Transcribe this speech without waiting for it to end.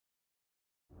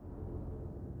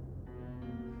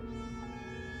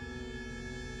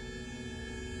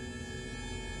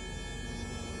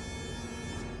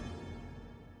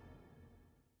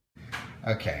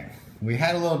Okay, we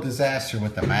had a little disaster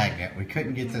with the magnet. We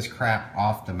couldn't get this crap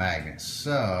off the magnet,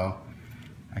 so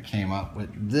I came up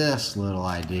with this little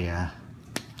idea.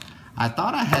 I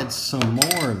thought I had some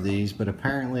more of these, but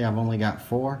apparently I've only got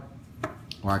 4,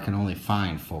 or I can only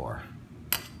find 4.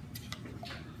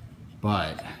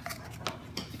 But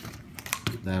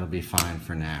that'll be fine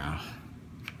for now.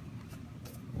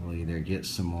 We'll either get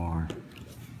some more.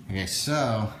 Okay,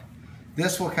 so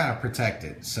this will kind of protect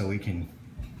it so we can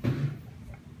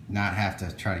not have to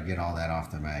try to get all that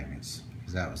off the magnets,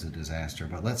 because that was a disaster.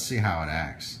 But let's see how it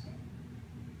acts.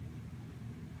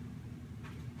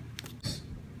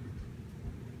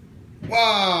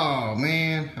 Whoa,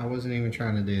 man, I wasn't even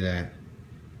trying to do that.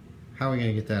 How are we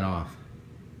gonna get that off?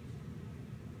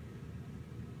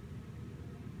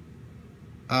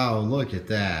 Oh, look at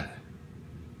that.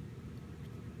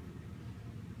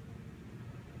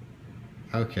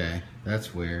 Okay,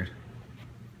 that's weird.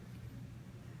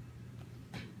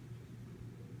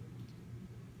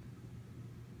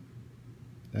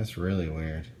 That's really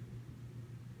weird.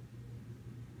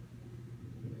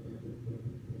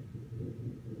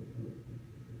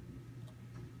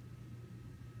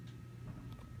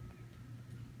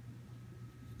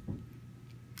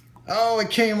 Oh, it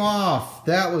came off.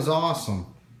 That was awesome.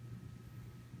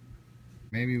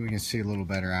 Maybe we can see a little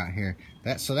better out here.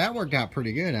 So that worked out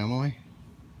pretty good, Emily.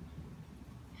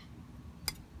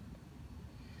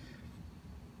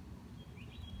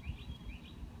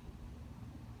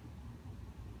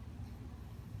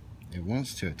 It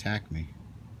wants to attack me.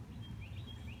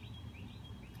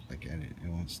 Look at it. It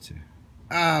wants to.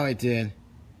 Oh, it did.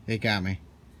 It got me.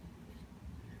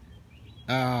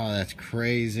 Oh, that's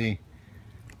crazy.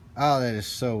 Oh, that is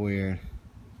so weird.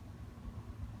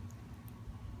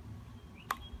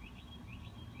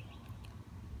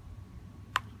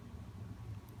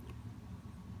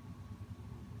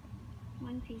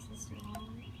 One piece is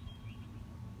wrong.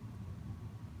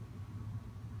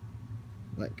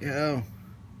 Let go.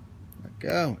 Let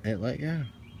go. It let go.